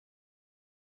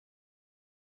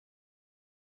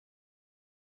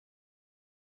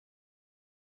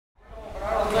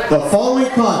The following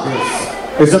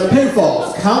contest is a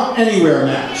pinfalls count anywhere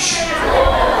match.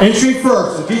 Entering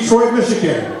first in Detroit,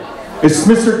 Michigan is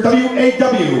Mr.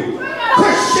 WAW,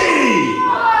 Chris Shady.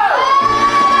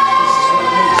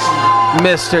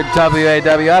 Mr.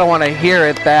 WAW, I don't want to hear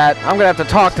it that. I'm going to have to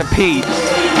talk to Pete.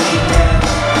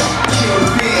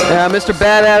 Yeah, Mr.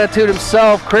 Bad Attitude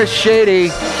himself, Chris Shady.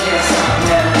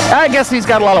 I guess he's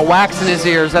got a lot of wax in his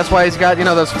ears. That's why he's got, you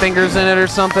know, those fingers in it or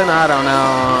something. I don't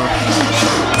know.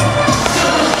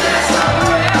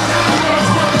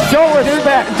 Show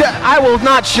respect. I will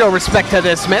not show respect to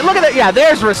this man. Look at that. Yeah,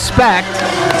 there's respect.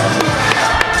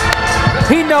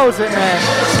 He knows it, man.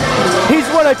 He's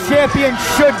what a champion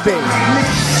should be.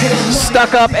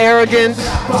 Stuck up, arrogant,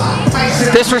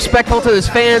 disrespectful to his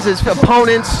fans, his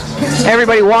opponents.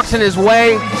 Everybody walks in his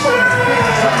way.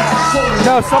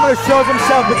 No, someone who shows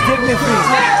himself with dignity,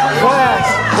 class,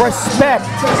 respect.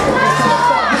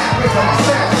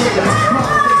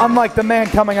 Unlike the man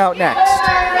coming out next.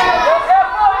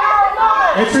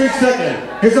 Entering second,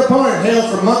 his opponent hails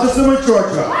from Montezuma,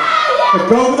 Georgia. The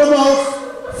go with the most,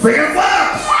 Freedom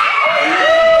Fox!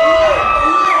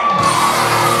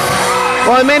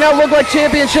 Well, it may not look like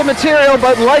championship material,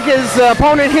 but like his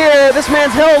opponent here, this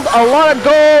man's held a lot of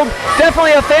gold.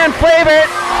 Definitely a fan favorite.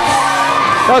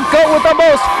 The goat with the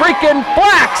most freaking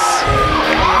flax.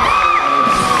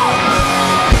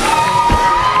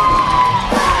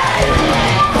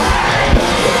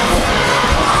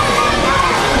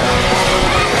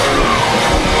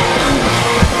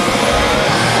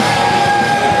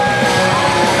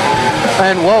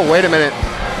 And whoa, wait a minute.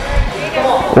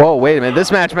 Whoa, wait a minute.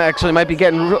 This match actually might be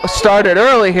getting started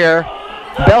early here.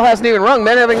 Bell hasn't even rung.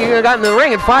 Men haven't even gotten in the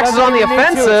ring, and Fox is on the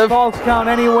offensive. Falls count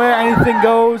anywhere, anything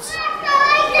goes.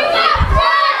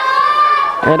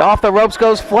 And off the ropes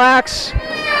goes Flax.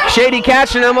 Shady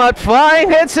catching him up. Flying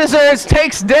head scissors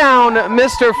takes down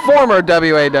Mr. Former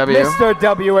WAW. Mr.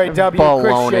 WAW,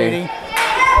 Chris Shady.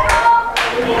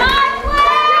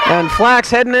 And Flax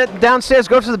heading it downstairs,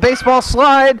 goes to the baseball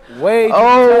slide. Wait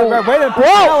a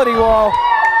brutality wall.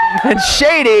 And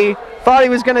Shady thought he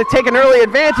was going to take an early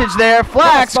advantage there.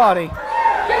 Flax going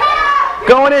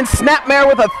in snapmare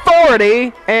with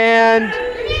authority, and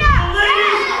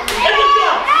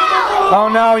oh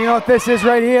no, you know what this is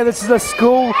right here? This is a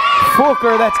school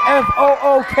fooker. That's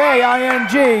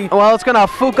F-O-O-K-I-N-G. Well, it's going to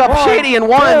fook up Shady in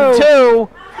 1, 2.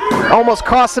 Almost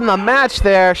cost him the match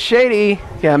there. Shady,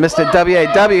 yeah, Mr.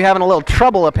 WAW having a little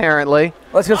trouble apparently.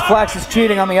 That's because Flax is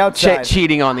cheating on the outside.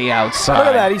 Cheating on the outside. Look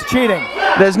at that, he's cheating.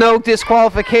 There's no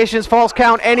disqualifications, false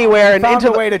count anywhere. And Found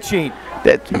a way to cheat.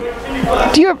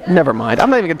 Do you? Never mind. I'm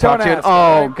not even gonna talk to you.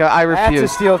 Oh God, I refuse.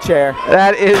 That's a steel chair.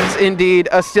 That is indeed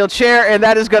a steel chair, and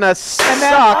that is gonna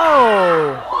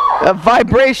suck.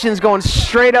 Vibrations going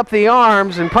straight up the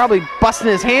arms, and probably busting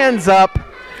his hands up.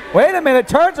 Wait a minute,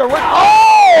 turns around.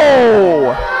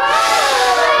 Oh!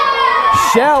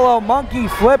 Shallow monkey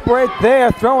flip right there,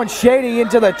 throwing Shady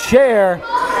into the chair.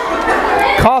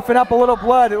 Coughing up a little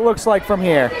blood, it looks like from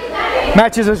here.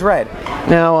 Matches is red.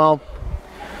 Now, well,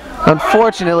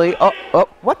 unfortunately,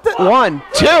 what the? 1,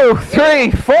 2,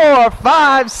 3, 4,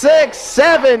 5, 6,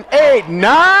 7, 8,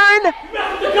 9.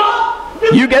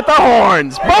 You get the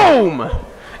horns. Boom!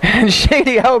 And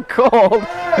Shady out cold.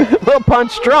 Little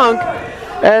punch drunk.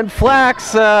 And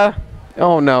Flax, oh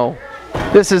no.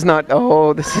 This is not,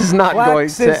 this is not going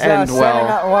to end well.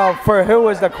 Well, for who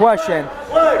was the question?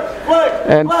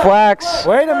 And Flax,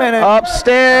 wait a minute.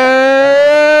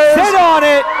 Upstairs. Sit on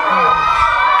it.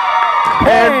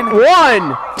 And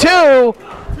 1,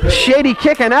 2. Shady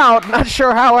kicking out. Not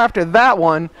sure how after that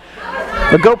one.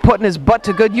 The goat putting his butt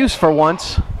to good use for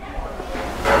once.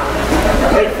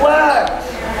 Hey, Flax.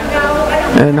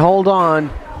 And hold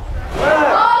on.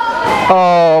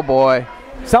 Oh boy.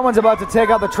 Someone's about to take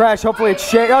out the trash. Hopefully it's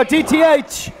Shady. Oh,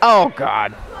 DTH. Oh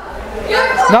God.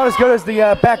 Not as good as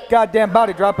the back goddamn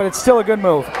body drop, but it's still a good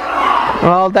move.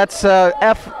 Well, that's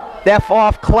F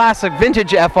off classic,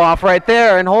 vintage F off right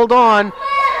there. And hold on.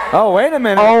 Oh, wait a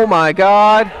minute. Oh my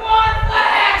God.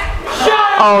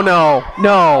 Oh no,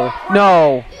 no,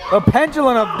 no. The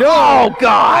pendulum of doom. Oh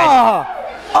God.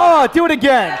 Oh, do it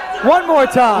again. One more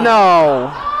time.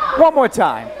 No. One more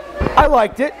time. I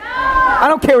liked it. I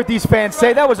don't care what these fans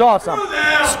say. That was awesome.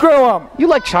 Screw them. You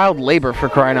like child labor, for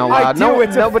crying out loud. I do.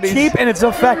 It's cheap and it's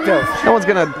effective. No one's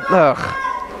gonna. Ugh.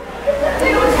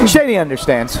 Shady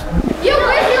understands.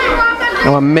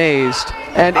 I'm amazed.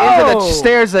 And into the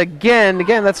stairs again.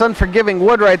 Again, that's unforgiving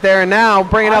wood right there. And now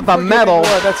bringing out the metal.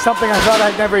 Wood. That's something I thought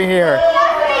I'd never hear.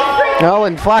 Well,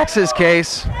 in Flax's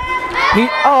case.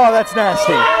 Oh, that's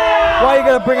nasty. Why are you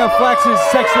going to bring up Flax's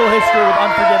sexual history with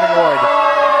unforgiving wood?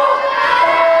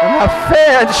 And the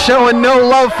fans showing no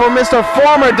love for Mr.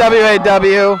 Former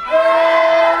WAW.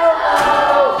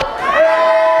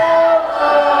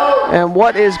 And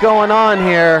what is going on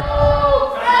here?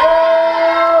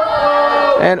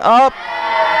 And up.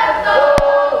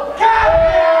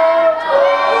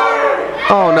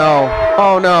 Oh no,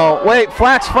 oh no. Wait,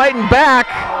 Flax fighting back.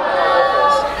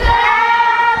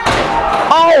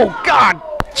 Oh God,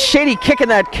 Shady kicking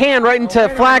that can right into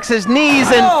Flax's knees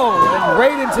and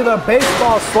right into the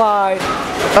baseball slide.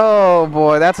 Oh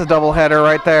boy, that's a doubleheader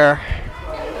right there.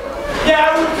 Yeah,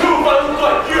 I would too if I look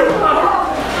like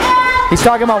you. He's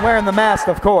talking about wearing the mask,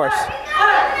 of course.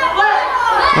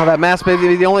 Oh, that mask may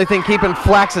be the only thing keeping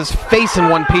Flax's face in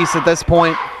one piece at this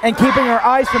point. And keeping her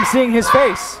eyes from seeing his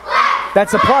face.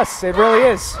 That's a plus, it really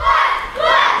is.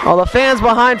 Well, the fans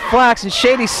behind Flax and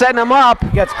Shady setting him up. He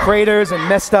gets craters and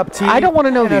messed up teeth. I don't want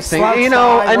to know these things. You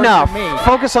know, enough.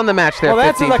 Focus on the match there. Well,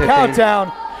 that's in the 15-15.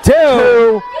 countdown.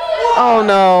 Two. Oh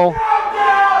no.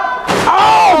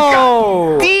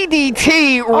 Oh! God.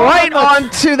 DDT right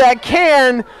onto that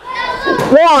can.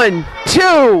 1,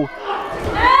 2.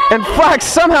 And Flax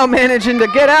somehow managing to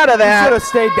get out of that. He should have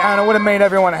stayed down. It would have made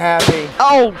everyone happy.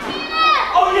 Oh.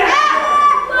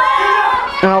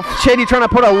 Now Shady trying to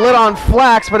put a lid on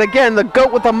Flax, but again, the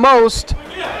goat with the most. 2.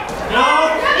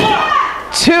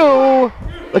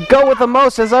 The goat with the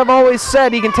most, as I've always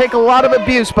said, he can take a lot of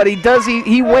abuse, but he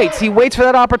waits. He waits for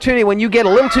that opportunity when you get a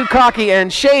little too cocky,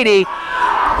 and Shady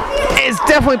is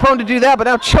definitely prone to do that, but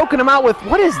now choking him out with,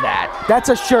 what is that? That's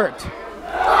a shirt.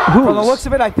 Whose? From the looks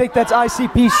of it, I think that's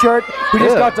ICP's shirt, who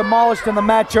just got demolished in the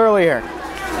match earlier.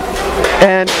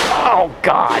 And, oh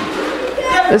God.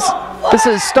 This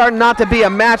is starting not to be a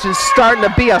match, it's starting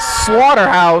to be a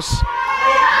slaughterhouse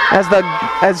as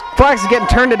Flax is getting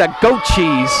turned into goat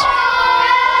cheese.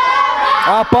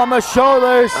 Up on the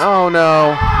shoulders. Oh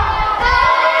no.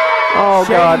 Oh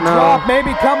Shady God, no. drop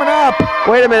maybe coming up.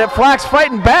 Wait a minute, Flax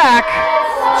fighting back.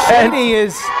 Shady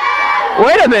is...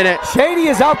 Wait a minute. Shady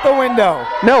is out the window.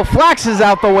 No, Flax is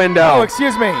out the window. Oh,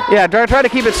 excuse me. Yeah, try to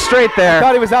keep it straight there. I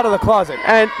thought he was out of the closet.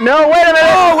 And no, wait a minute.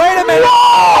 Oh, wait a minute.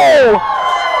 Whoa!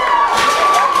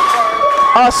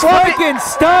 A sloppy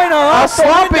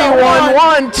one,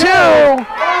 1, 2,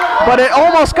 but it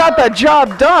almost got the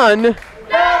job done.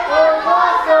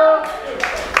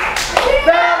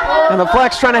 And the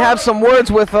Flax trying to have some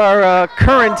words with our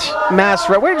current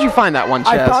master. Where did you find that one,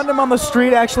 Chaz? I found him on the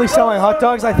street actually selling hot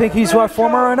dogs. I think he's our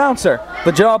former announcer.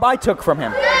 The job I took from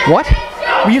him. What?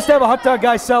 We used to have a hot dog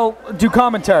guy do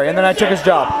commentary, and then I took his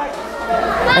job.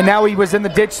 And now he was in the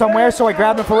ditch somewhere, so I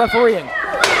grabbed him for refereeing.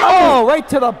 Oh, right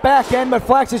to the back end, but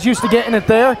Flax is used to getting it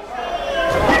there.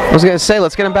 I was going to say,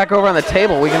 let's get him back over on the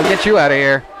table. We can get you out of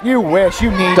here. You wish, you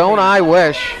need Don't me. I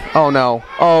wish. Oh, no.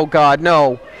 Oh, God,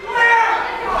 no.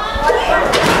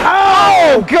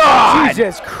 Oh, God!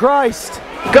 Jesus Christ.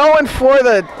 Going for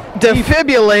the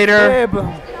defibrillator.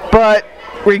 But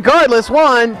regardless,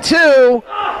 1, 2.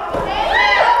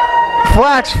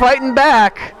 Flax fighting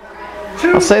back.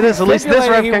 I'll say this, at least this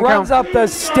ref can count. He runs up the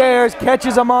stairs,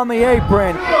 catches him on the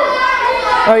apron.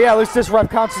 Oh yeah, at least this ref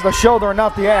counts as the shoulder and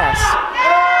not the ass.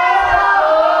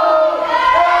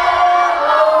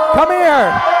 Come here!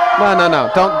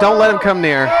 No. Don't let him come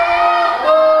near.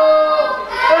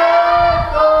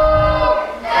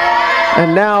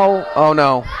 And now, oh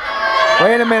no.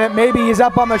 Wait a minute, maybe he's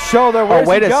up on the shoulder. Where's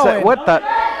wait he a going? sec. What the?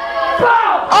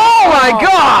 Oh my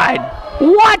God!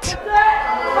 What?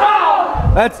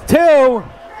 That's 2.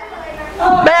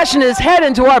 Bashing his head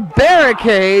into our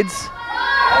barricades.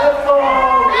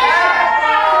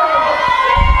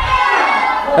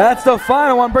 That's the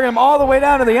final one, bringing him all the way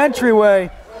down to the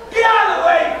entryway. Get out of the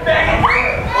way,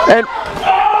 faggot! And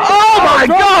oh my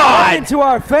God! Into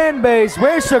our fan base.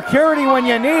 Where's security when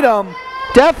you need them?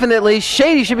 Definitely,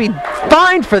 Shady should be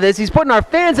fined for this. He's putting our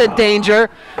fans in danger.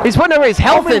 He's putting everybody's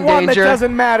health in Only one danger. that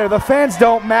doesn't matter. The fans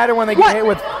don't matter when they get hit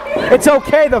with. It's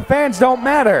okay. The fans don't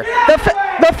matter.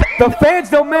 The fans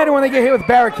don't matter when they get hit with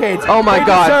barricades. Oh my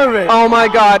God! Deserve it. Oh my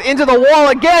God! Into the wall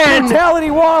again. Brutality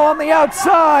wall on the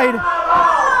outside.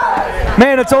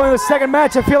 Man, it's only the second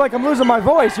match. I feel like I'm losing my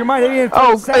voice. You might even.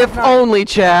 Oh, if only,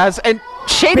 Chaz. And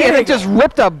Shady, I think, just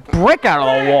ripped a brick out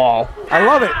of the wall. I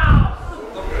love it.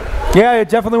 Yeah,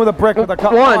 definitely with a brick. With a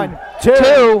cut. 1, 2.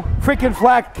 Freaking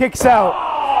Flack kicks out.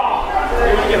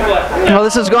 Well,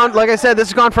 this has gone, like I said, this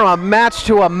has gone from a match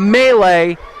to a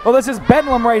melee. Well, this is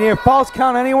Bedlam right here. False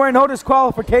count anywhere, no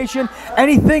disqualification.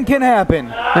 Anything can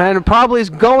happen. And it probably is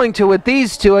going to with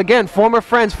these two. Again, former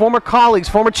friends, former colleagues,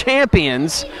 former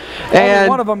champions. Only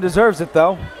one of them deserves it,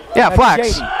 though. Yeah, That's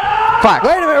Flax. Shady. Flax.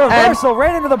 Wait a minute, reversal,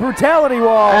 right into the brutality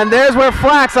wall. And there's where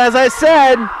Flax, as I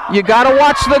said, you got to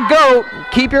watch the GOAT.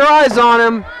 Keep your eyes on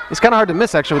him. It's kind of hard to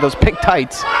miss, actually, with those pink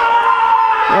tights.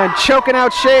 And choking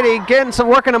out Shady,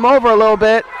 working him over a little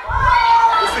bit.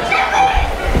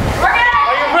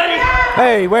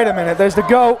 Hey, wait a minute, there's the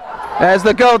GOAT. There's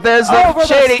the GOAT, there's the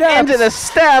Shady into the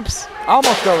steps.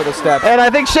 Almost over the steps. And I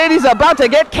think Shady's about to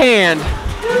get canned.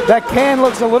 That can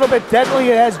looks a little bit deadly.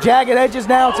 It has jagged edges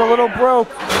now. It's a little broke.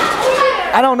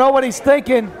 I don't know what he's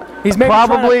thinking. He's maybe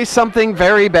probably something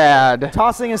very bad.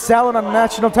 Tossing his salad on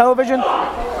national television.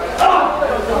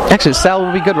 Actually, salad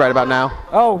would be good right about now.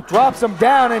 Oh, drops him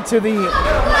down into the...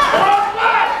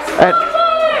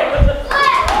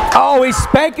 Oh, he's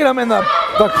spanking him in the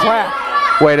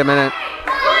crack. Wait a minute.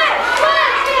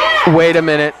 Wait a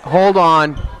minute. Hold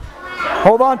on.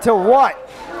 Hold on to what?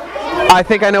 I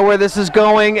think I know where this is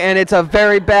going, and it's a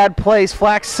very bad place.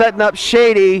 Flax setting up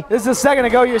Shady. This is a second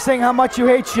ago you're saying how much you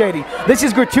hate Shady. This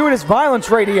is gratuitous violence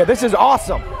right here. This is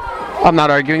awesome. I'm not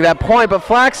arguing that point, but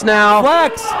Flax now.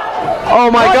 Flax! Oh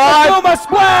my God! A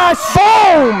splash!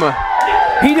 Boom!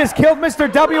 He just killed Mr.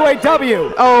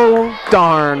 WAW. Oh,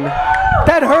 darn.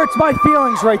 That hurts my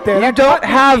feelings right there. You don't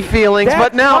have feelings,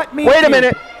 but now, wait a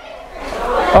minute.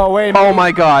 Oh, wait a minute. Oh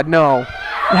my God, no.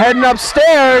 Heading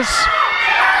upstairs.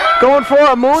 Going for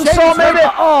a moonsault, maybe?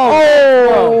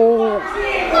 Oh!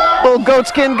 Little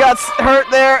goatskin got hurt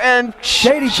there, and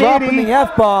Shady dropping the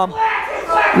F-bomb.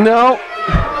 No.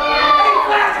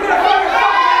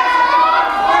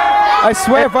 I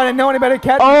swear, if I didn't know anybody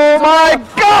catch. Oh my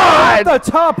God! The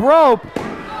top rope.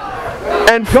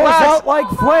 And goes out like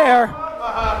Flair.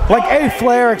 Like a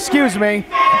Flair, excuse me.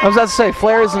 I was about to say,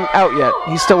 Flair isn't out yet.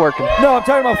 He's still working. No, I'm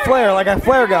talking about Flair, like a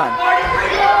Flair guy.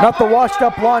 Not the washed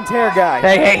up blonde hair guy.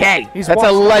 Hey. That's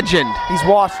a legend. He's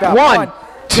washed up. One,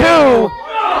 two.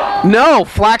 No,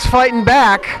 Flax fighting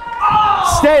back.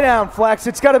 Stay down, Flax.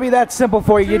 It's got to be that simple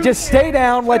for you. You just stay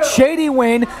down, let Shady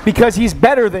win because he's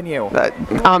better than you.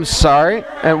 I'm sorry.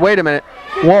 And wait a minute.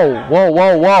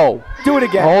 Whoa. Do it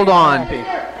again. Hold on.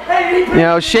 You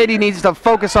know, Shady needs to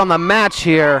focus on the match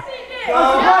here.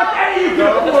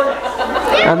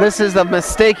 And this is the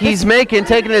mistake he's making,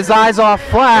 taking his eyes off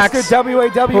Flax. Mr.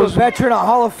 WAW veteran, a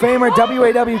Hall of Famer,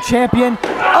 WAW champion.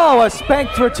 Oh, a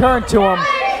spanked return to him.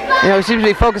 You know, he seems to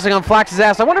be focusing on Flax's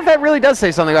ass. I wonder if that really does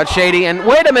say something about Shady. And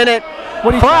wait a minute,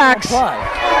 Flax.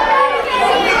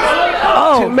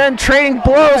 Oh, two men trading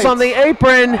blows on the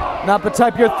apron. Not the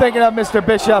type you're thinking of, Mr.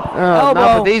 Bishop.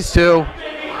 Not for these two.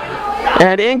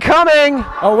 And incoming.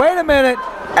 Oh, wait a minute.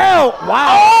 Oh,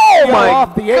 wow. Oh, my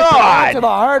off the God. Onto the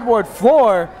hardwood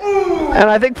floor. And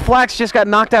I think Flax just got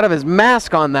knocked out of his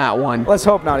mask on that one. Let's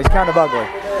hope not. He's kind of ugly.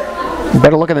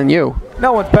 Better looking than you.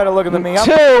 No one's better looking than me. I'm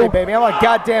ugly, baby. I'm a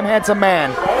goddamn handsome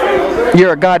man.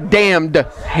 You're a goddamned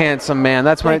handsome man.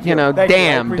 That's what, you know,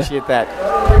 damned. I appreciate that.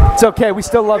 It's okay. We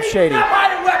still love Shady.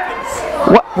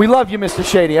 What? We love you, Mr.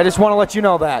 Shady. I just want to let you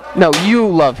know that. No, you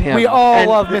love him. We all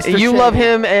love Mr. Shady. You love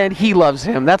him and he loves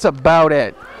him. That's about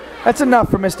it. That's enough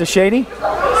for Mr. Shady.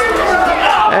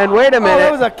 And wait a minute. Oh,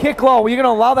 that was a kick low. Were you going to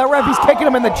allow that, ref? He's kicking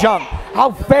him in the jump.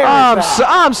 How fair is that?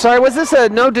 I'm sorry. Was this a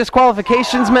no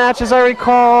disqualifications match, as I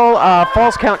recall?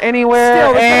 False count anywhere.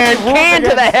 Still, and can to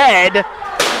the head.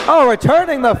 Oh,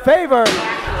 returning the favor.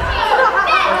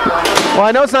 Well,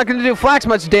 I know it's not going to do Flax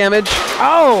much damage.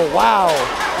 Oh, wow.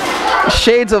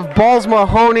 Shades of Balls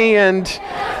Mahoney and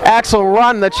Axel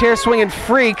Rotten, the chair swinging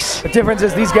freaks. The difference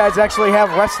is these guys actually have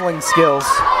wrestling skills.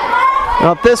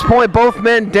 Well, at this point, both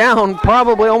men down,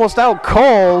 probably almost out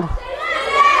cold.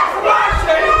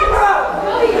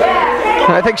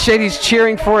 And I think Shady's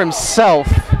cheering for himself.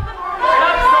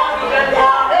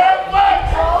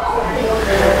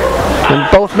 And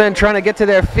both men trying to get to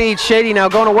their feet. Shady now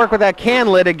going to work with that can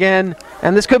lid again.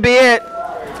 And this could be it.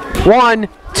 1,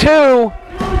 2.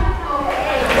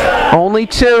 Only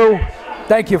 2.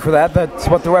 Thank you for that. That's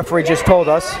what the referee just told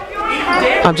us.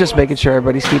 I'm just making sure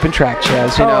everybody's keeping track,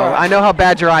 Chaz. You know, I know how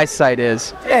bad your eyesight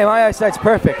is. Hey, my eyesight's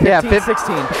perfect.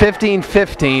 15-16.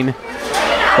 15-15.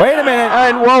 Wait a minute.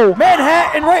 And whoa.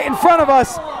 Manhattan right in front of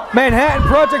us. Manhattan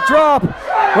Project drop.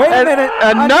 Wait a minute.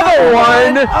 Another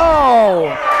one.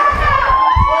 Oh.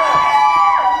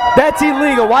 That's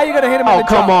illegal. Why are you going to hit him in the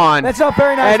come jump? on. That's not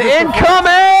very nice. And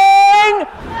incoming.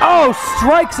 Oh,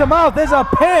 strikes him out. There's a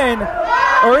pin.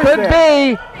 Or is Could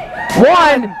there? be.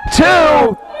 1,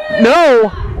 2.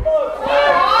 No.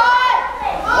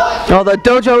 Oh, the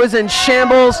dojo is in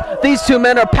shambles. These two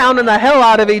men are pounding the hell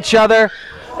out of each other.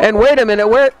 And wait a minute,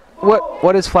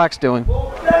 what is Flax doing?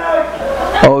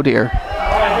 Oh dear.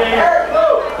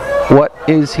 What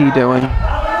is he doing?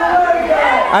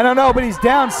 I don't know, but he's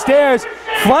downstairs.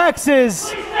 Flax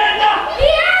is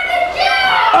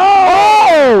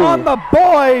the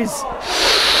boys.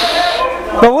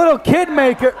 The little kid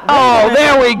maker. Oh,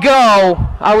 there we go.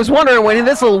 I was wondering when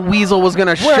this little weasel was going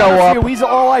to show up. Weasel,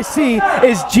 all I see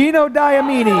is Gino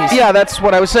Diomedes. Yeah, that's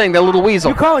what I was saying, the little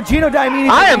weasel. You calling Gino Diomedes?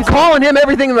 I am calling him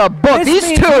everything in the book. This These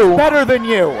means two. he's better than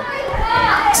you.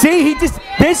 See,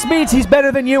 this means he's better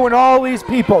than you and all these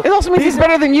people. It also means he's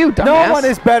better than you, dumbass. No one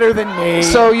is better than me.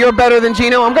 So you're better than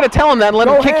Gino? I'm going to tell him that and let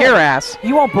him kick your ass.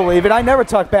 You won't believe it. I never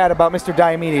talk bad about Mr.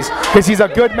 Diomedes because he's a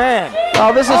good man.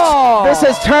 Oh, this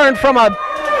has turned from a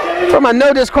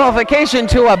no disqualification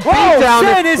to a beatdown.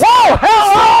 Whoa!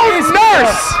 Hello,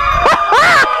 nurse!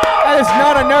 That is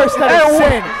not a nurse. That is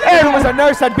sin. If it was a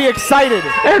nurse, I'd be excited.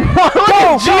 And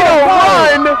Gino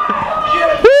run!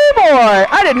 Boy,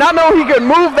 I did not know he could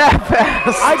move that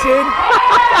fast. I did.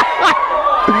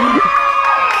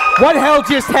 What hell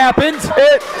just happened?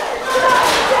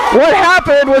 What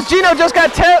happened was Gino just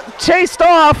got chased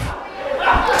off.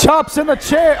 Chops in the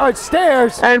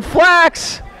stairs. And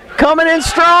Flax coming in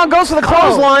strong, goes for the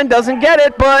clothesline, doesn't get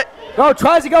it, but... Oh,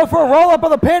 tries to go for a roll-up of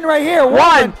the pin right here.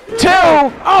 One, two.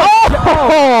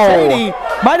 Shady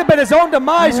might have been his own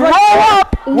demise right there. Roll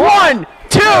up. 1,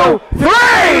 2, 3.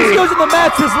 He goes in the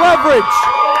match as leverage.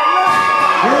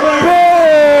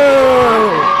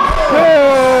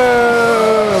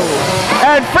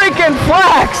 And freaking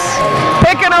Flax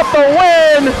picking up the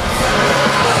win.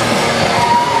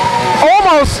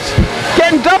 Almost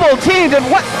getting double teamed. And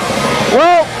what?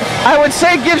 Well, I would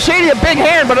say give Shady a big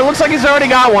hand, but it looks like he's already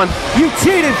got one. You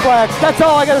cheated, Flax. That's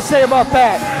all I got to say about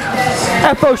that.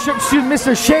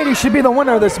 Mr. Shady should be the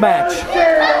winner of this match.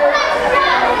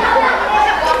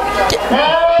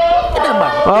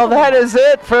 Well, that is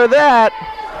it for that.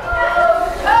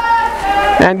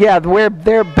 And yeah,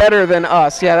 they're better than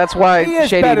us. Yeah, that's why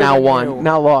Shady now won,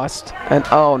 now lost. And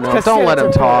oh no, don't let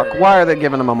him talk. Why are they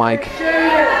giving him a mic?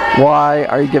 Why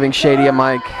are you giving Shady a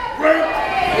mic? Go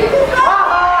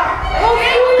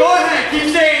ahead,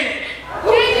 keep saying it.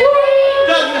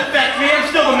 Doesn't affect me, I'm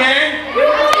still the man.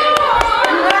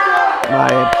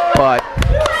 My butt.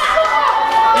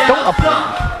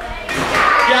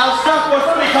 Yeah, I'll suck once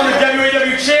I become the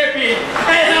WWE champion.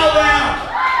 And Hellbound!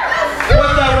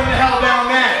 Once I win the Hellbound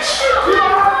match.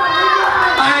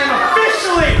 I am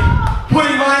officially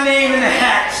putting my name in the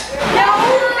hat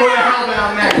for the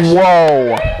Hellbound match.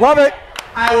 Whoa. Love it.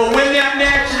 I will win that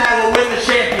match and I will win the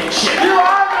championship.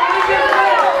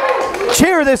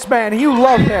 Cheer this man. You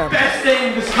love him. Best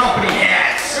thing this company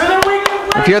has.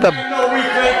 If you're the... No weak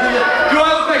link to you. Do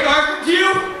I look like Arkham to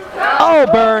you? Oh,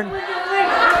 burn.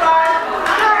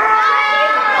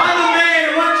 I'm the man,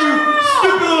 and once you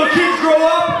stupid little kids grow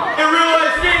up and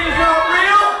realize skating is not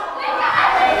real,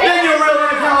 then you'll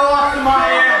realize how awesome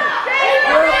I am.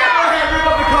 Go ahead, rip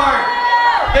up the card.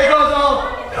 There goes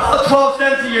all 12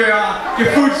 cents of your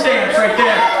food stamps right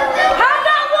there.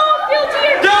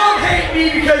 Don't hate me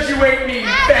because you hate me,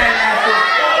 you fat asshole.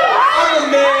 I'm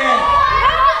the man.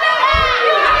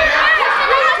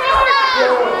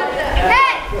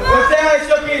 What's that? I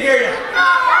still can't hear you.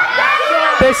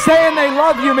 They're saying they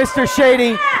love you, Mr.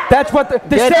 Shady. That's what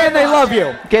they're saying. They love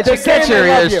you. Get your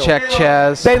ears checked,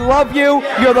 Chaz. They love you.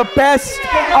 You're the best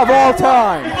of all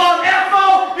time. If I'm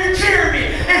FO, you're cheering me.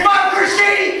 If I'm Chris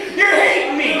Shady, you're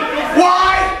hating me.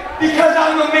 Why? Because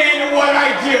I'm the man in what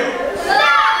I do.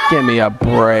 Give me a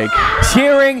break.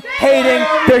 Cheering, hating,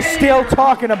 they're still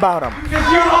talking about him. Because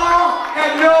you all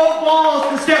have no balls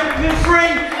to step in this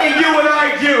ring and do what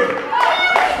I do.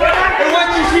 And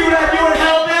once you see what I do in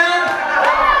Hellbound,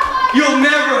 you'll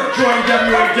never join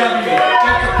WWE.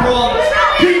 That's a promise.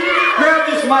 Pete, grab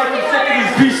this mic. I'm sick of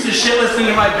these pieces of shit listening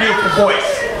to my beautiful voice.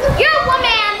 You're a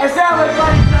woman. I sound like my...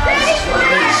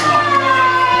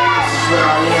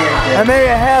 And there you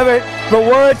have it, the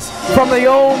words from the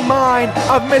own mind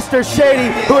of Mr.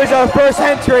 Shady, who is our first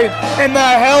entry in the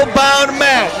Hellbound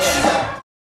match.